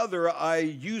after another, I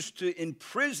used to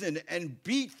imprison and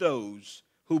beat those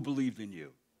who believed in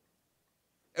you.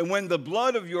 And when the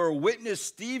blood of your witness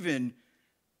Stephen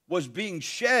was being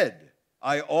shed,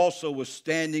 I also was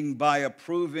standing by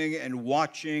approving and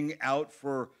watching out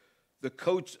for the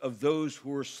coats of those who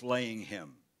were slaying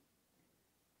him.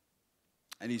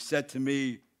 And he said to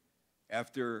me,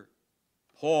 after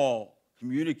Paul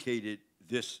communicated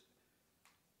this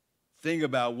thing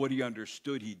about what he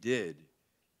understood he did,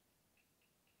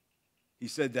 he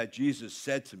said that Jesus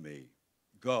said to me,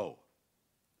 go,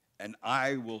 and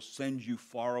I will send you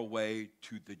far away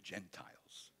to the Gentiles.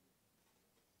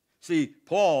 See,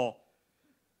 Paul,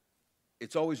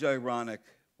 it's always ironic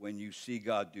when you see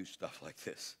God do stuff like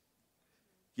this,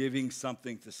 giving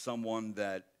something to someone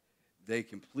that they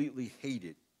completely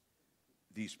hated,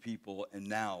 these people, and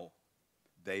now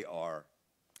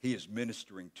he is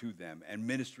ministering to them, and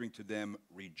ministering to them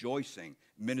rejoicing,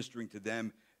 ministering to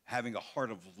them having a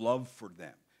heart of love for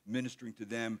them, ministering to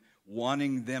them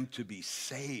wanting them to be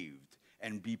saved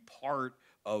and be part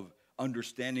of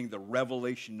understanding the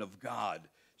revelation of God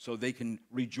so they can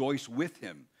rejoice with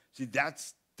him. See,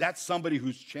 that's somebody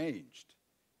who's changed.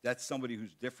 That's somebody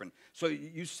who's different. So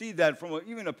you see that from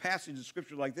even a passage of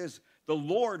Scripture like this, the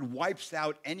Lord wipes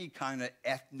out any kind of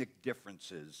ethnic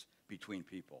differences between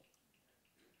people,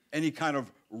 any kind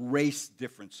of race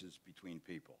differences between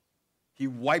people. He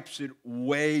wipes it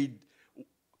way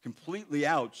completely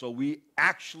out so we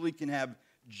actually can have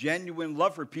genuine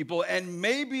love for people, and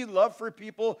maybe love for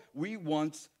people we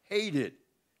once hated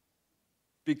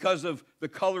because of the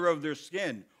color of their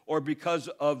skin, or because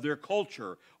of their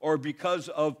culture, or because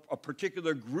of a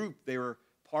particular group they were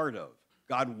part of.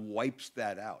 God wipes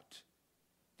that out.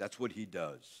 That's what he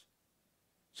does.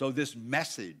 So this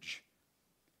message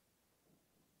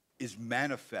is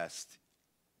manifest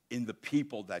in the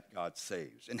people that God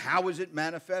saves. And how is it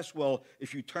manifest? Well,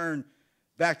 if you turn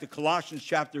back to Colossians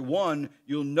chapter 1,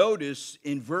 you'll notice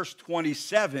in verse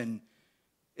 27,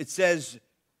 it says,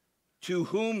 to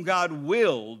whom God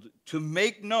willed to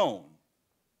make known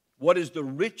what is the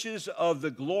riches of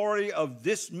the glory of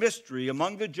this mystery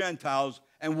among the Gentiles.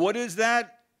 And what is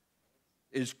that?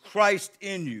 Is Christ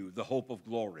in you, the hope of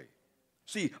glory.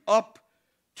 See, up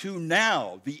to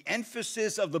now, the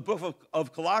emphasis of the book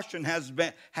of Colossians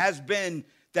has been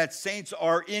that saints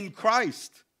are in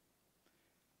Christ.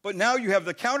 But now you have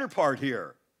the counterpart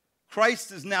here.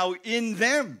 Christ is now in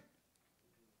them.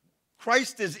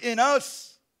 Christ is in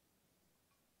us.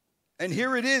 And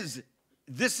here it is.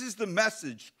 This is the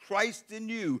message, Christ in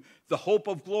you, the hope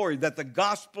of glory, that the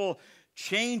gospel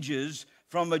changes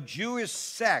from a Jewish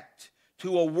sect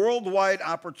to a worldwide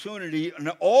opportunity,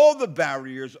 and all the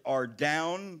barriers are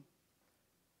down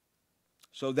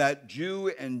so that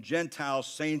Jew and Gentile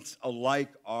saints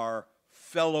alike are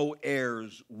fellow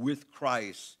heirs with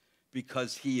Christ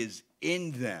because he is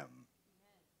in them.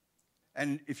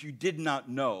 And if you did not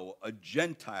know, a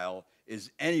Gentile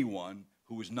is anyone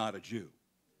who is not a Jew.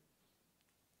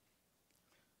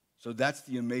 So that's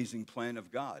the amazing plan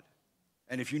of God.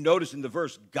 And if you notice in the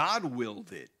verse, God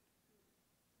willed it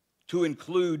to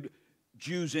include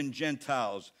Jews and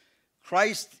Gentiles.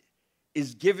 Christ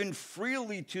is given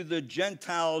freely to the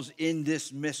Gentiles in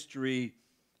this mystery,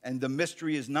 and the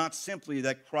mystery is not simply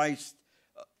that Christ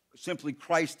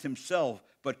himself,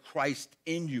 but Christ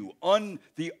in you,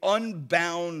 the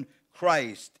unbound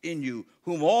Christ in you,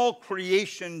 whom all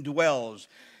creation dwells,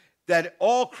 that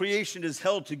all creation is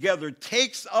held together,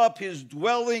 takes up his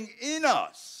dwelling in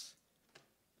us.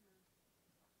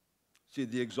 See,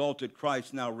 the exalted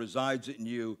Christ now resides in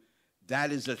you.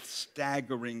 That is a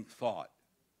staggering thought.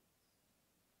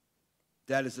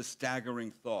 That is a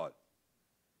staggering thought.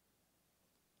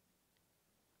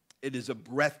 It is a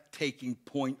breathtaking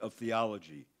point of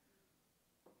theology.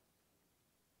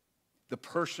 The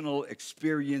personal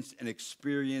experience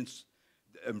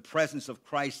and presence of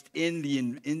Christ in the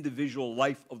individual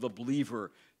life of the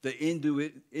believer, the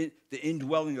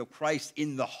indwelling of Christ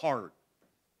in the heart,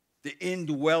 the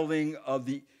indwelling of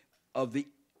the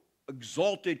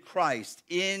exalted Christ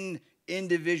in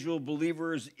individual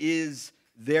believers is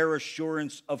their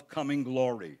assurance of coming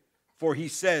glory. For he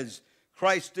says,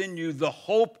 Christ in you, the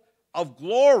hope of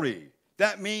glory.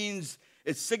 That means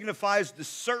it signifies the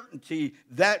certainty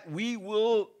that we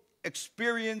will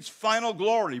experience final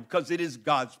glory because it is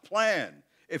God's plan.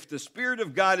 If the Spirit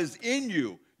of God is in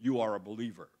you, you are a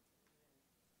believer.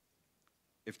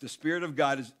 If the Spirit of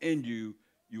God is in you,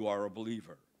 you are a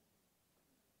believer.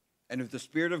 And if the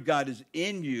Spirit of God is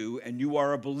in you and you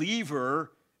are a believer,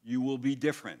 you will be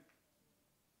different.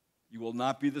 You will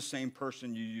not be the same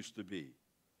person you used to be.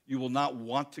 You will not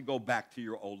want to go back to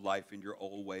your old life and your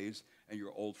old ways and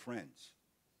your old friends.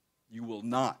 You will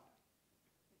not.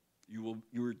 You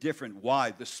are different.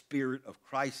 Why? The Spirit of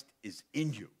Christ is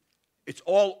in you. It's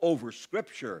all over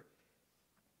Scripture,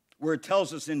 where it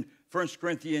tells us in 1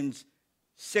 Corinthians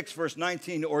 6, verse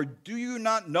 19, or do you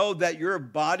not know that your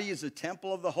body is a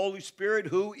temple of the Holy Spirit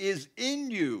who is in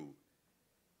you,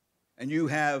 and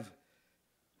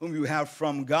whom you have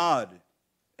from God,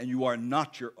 and you are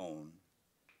not your own?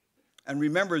 And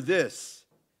remember this,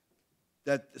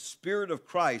 that the Spirit of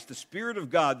Christ, the Spirit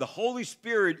of God, the Holy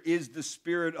Spirit is the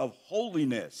Spirit of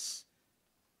holiness.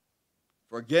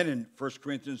 For again, in 1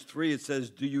 Corinthians 3, it says,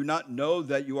 do you not know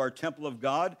that you are a temple of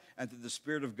God and that the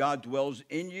Spirit of God dwells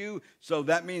in you? So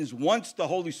that means once the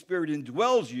Holy Spirit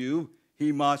indwells you,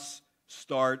 he must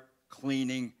start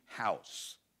cleaning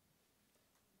house.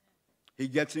 He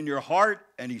gets in your heart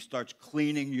and he starts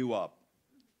cleaning you up.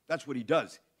 That's what he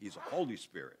does. He's a Holy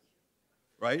Spirit,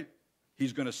 right?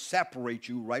 He's going to separate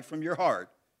you right from your heart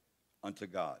unto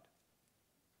God.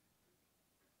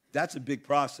 That's a big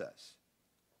process.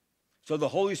 So the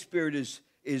Holy Spirit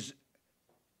is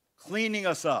cleaning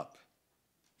us up.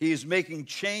 He is making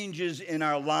changes in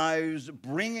our lives,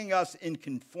 bringing us in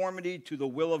conformity to the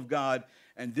will of God.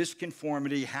 And this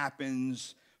conformity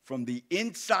happens from the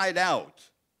inside out,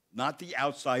 not the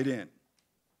outside in.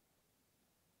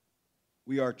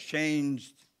 We are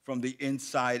changed from the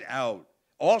inside out.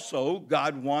 Also,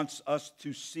 God wants us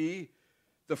to see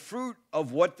the fruit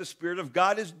of what the Spirit of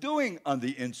God is doing on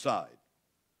the inside.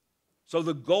 So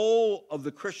the goal of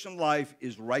the Christian life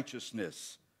is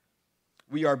righteousness.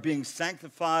 We are being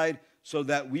sanctified so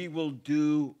that we will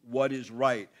do what is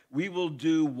right. We will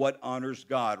do what honors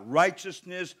God.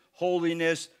 Righteousness,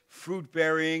 holiness,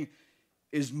 fruit-bearing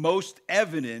is most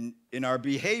evident in our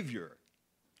behavior.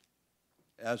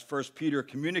 As 1 Peter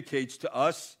communicates to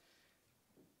us,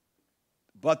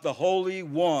 but the Holy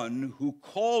One who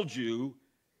called you,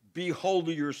 be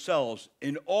holy yourselves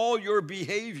in all your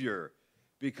behavior,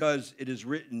 because it is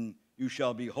written, you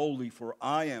shall be holy, for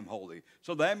I am holy.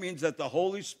 So that means that the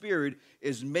Holy Spirit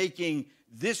is making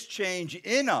this change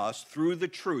in us through the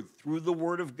truth, through the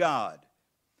Word of God.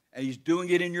 And he's doing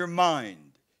it in your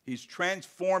mind. He's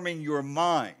transforming your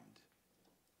mind.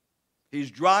 He's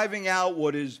driving out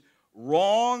what is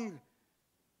wrong.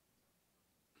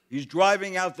 He's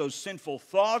driving out those sinful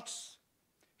thoughts.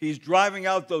 He's driving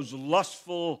out those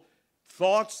lustful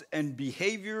thoughts and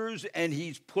behaviors, and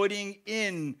he's putting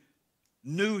in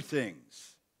new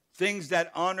things, things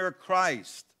that honor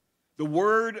Christ. The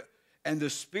Word and the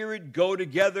Spirit go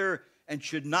together and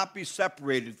should not be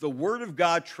separated. The Word of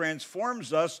God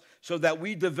transforms us so that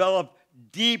we develop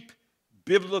deep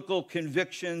biblical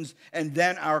convictions, and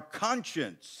then our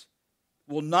conscience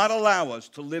will not allow us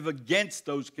to live against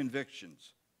those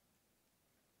convictions.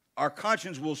 Our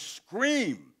conscience will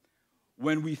scream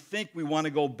when we think we want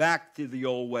to go back to the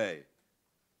old way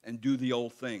and do the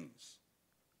old things.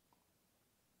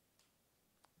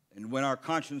 And when our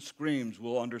conscience screams,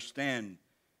 we'll understand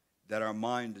that our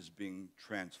mind is being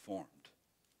transformed.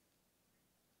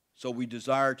 So we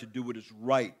desire to do what is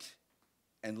right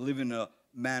and live in a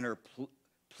manner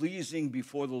pleasing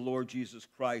before the Lord Jesus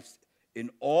Christ in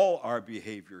all our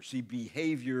behavior. See,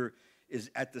 behavior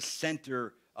is at the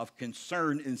center of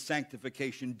concern in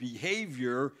sanctification.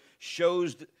 Behavior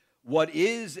shows what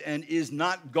is and is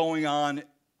not going on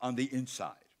the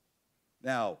inside.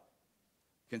 Now,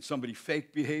 can somebody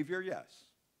fake behavior? Yes.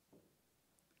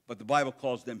 But the Bible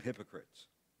calls them hypocrites.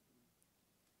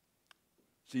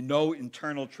 See, no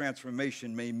internal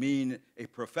transformation may mean a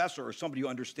professor or somebody who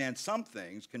understands some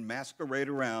things can masquerade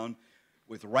around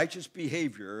with righteous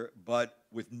behavior, but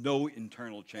with no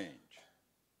internal change.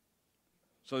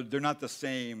 So they're not the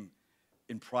same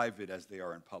in private as they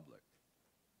are in public.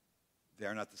 They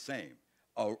are not the same.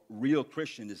 A real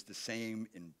Christian is the same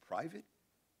in private,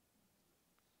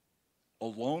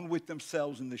 alone with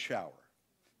themselves in the shower,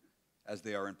 as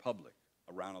they are in public,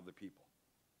 around other people.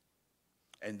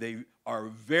 And they are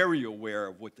very aware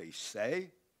of what they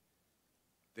say.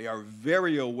 They are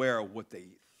very aware of what they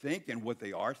think and what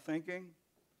they are thinking.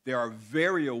 They are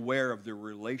very aware of their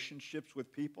relationships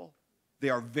with people. They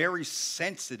are very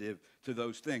sensitive to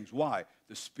those things. Why?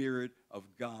 The Spirit of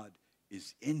God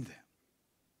is in them.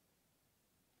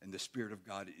 And the Spirit of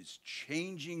God is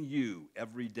changing you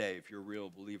every day if you're a real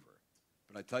believer.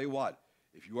 But I tell you what,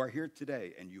 if you are here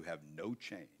today and you have no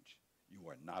change, you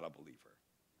are not a believer.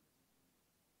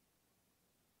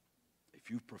 If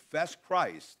you profess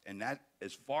Christ, and that,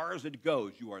 as far as it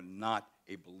goes, you are not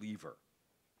a believer.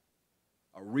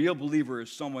 A real believer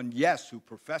is someone, yes, who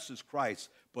professes Christ,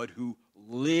 but who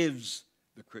lives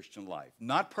the Christian life.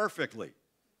 Not perfectly,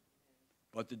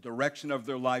 but the direction of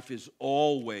their life is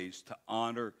always to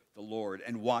honor the Lord.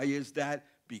 And why is that?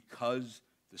 Because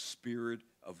the Spirit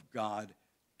of God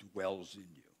dwells in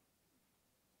you.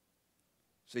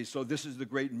 See, so this is the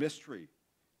great mystery,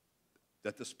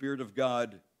 that the Spirit of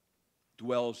God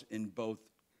dwells in both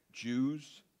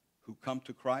Jews who come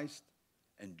to Christ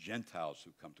and Gentiles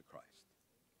who come to Christ.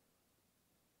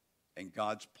 And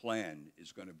God's plan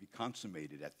is going to be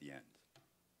consummated at the end.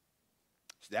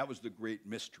 So that was the great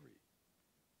mystery.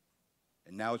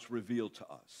 And now it's revealed to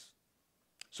us.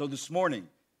 So this morning,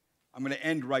 I'm going to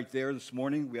end right there this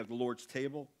morning. We have the Lord's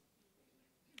table.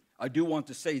 I do want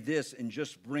to say this and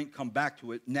just come back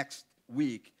to it next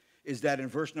week, is that in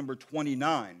verse number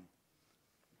 29,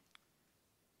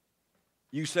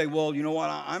 you say, well, you know what,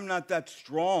 I'm not that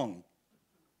strong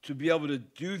to be able to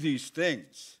do these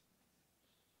things.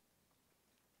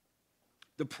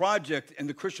 The project and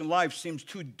the Christian life seems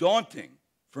too daunting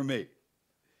for me.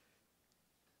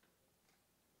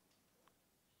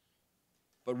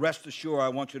 But rest assured, I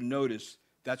want you to notice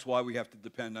that's why we have to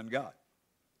depend on God.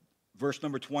 Verse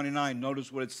number 29,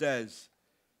 notice what it says.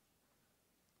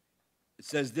 It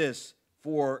says this,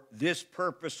 for this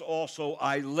purpose also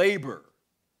I labor,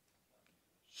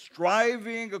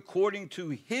 striving according to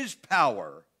his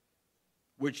power,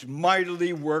 which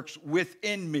mightily works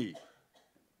within me.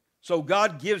 So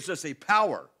God gives us a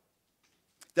power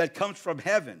that comes from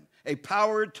heaven, a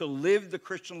power to live the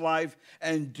Christian life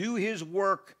and do his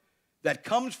work that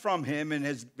comes from him and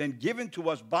has been given to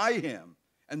us by him.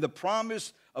 And the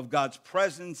promise of God's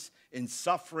presence in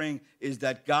suffering is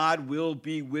that God will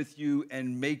be with you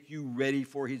and make you ready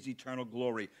for his eternal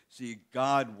glory. See,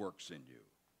 God works in you.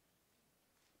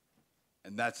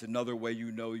 And that's another way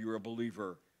you know you're a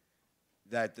believer,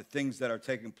 that the things that are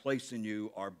taking place in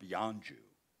you are beyond you.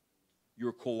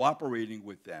 You're cooperating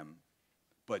with them,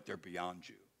 but they're beyond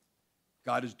you.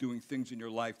 God is doing things in your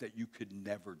life that you could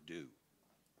never do.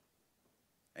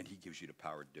 And he gives you the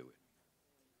power to do it.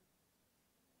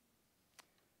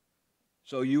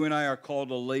 So you and I are called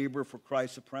to labor for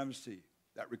Christ's supremacy.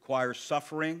 That requires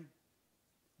suffering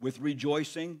with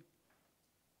rejoicing.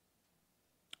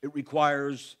 It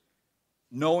requires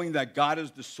knowing that God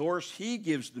is the source. He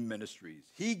gives the ministries.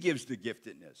 He gives the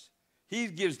giftedness. He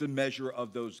gives the measure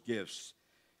of those gifts.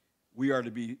 We are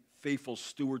to be faithful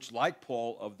stewards like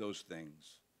Paul of those things.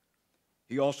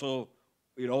 It also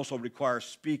requires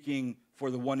speaking for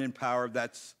the one in power,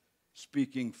 that's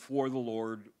speaking for the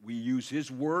Lord. We use his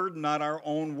word, not our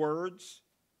own words.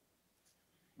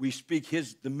 We speak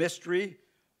the mystery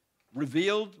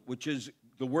revealed, which is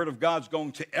the word of God's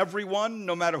going to everyone,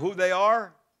 no matter who they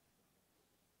are.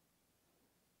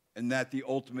 And that the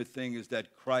ultimate thing is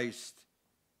that Christ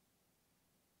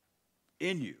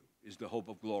in you is the hope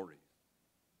of glory.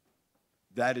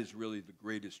 That is really the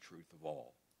greatest truth of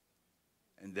all.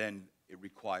 And then it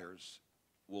requires,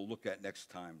 we'll look at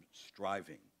next time,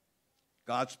 striving.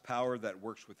 God's power that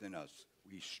works within us,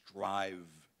 we strive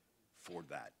for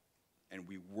that. And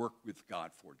we work with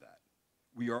God for that.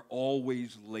 We are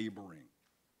always laboring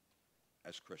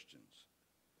as Christians.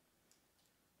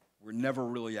 We're never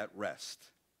really at rest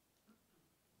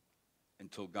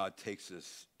until God takes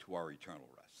us to our eternal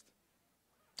rest.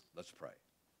 Let's pray.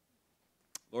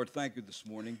 Lord, thank you this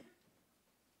morning.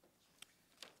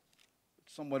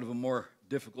 It's somewhat of a more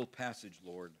difficult passage,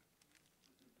 Lord.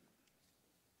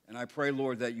 And I pray,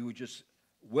 Lord, that you would just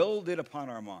weld it upon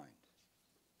our mind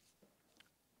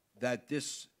that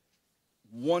this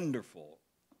wonderful,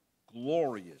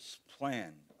 glorious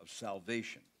plan of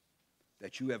salvation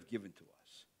that you have given to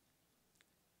us,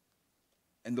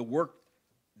 and the work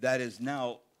that is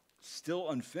now still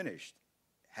unfinished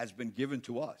has been given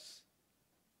to us,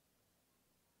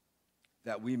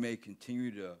 that we may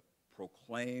continue to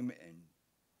proclaim and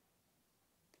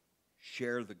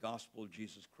share the gospel of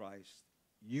Jesus Christ,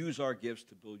 use our gifts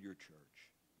to build your church,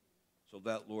 so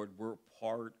that, Lord, we're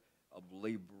part of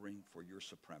laboring for your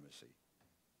supremacy.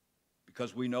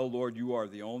 Because we know, Lord, you are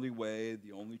the only way,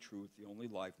 the only truth, the only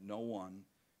life. No one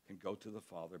can go to the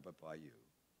Father but by you.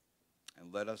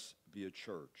 And let us be a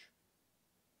church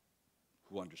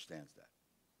who understands that.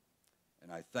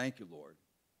 And I thank you, Lord,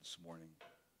 this morning,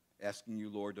 asking you,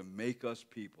 Lord, to make us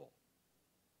people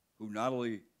who not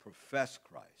only profess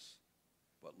Christ,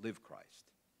 but live Christ.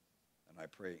 And I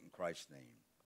pray in Christ's name.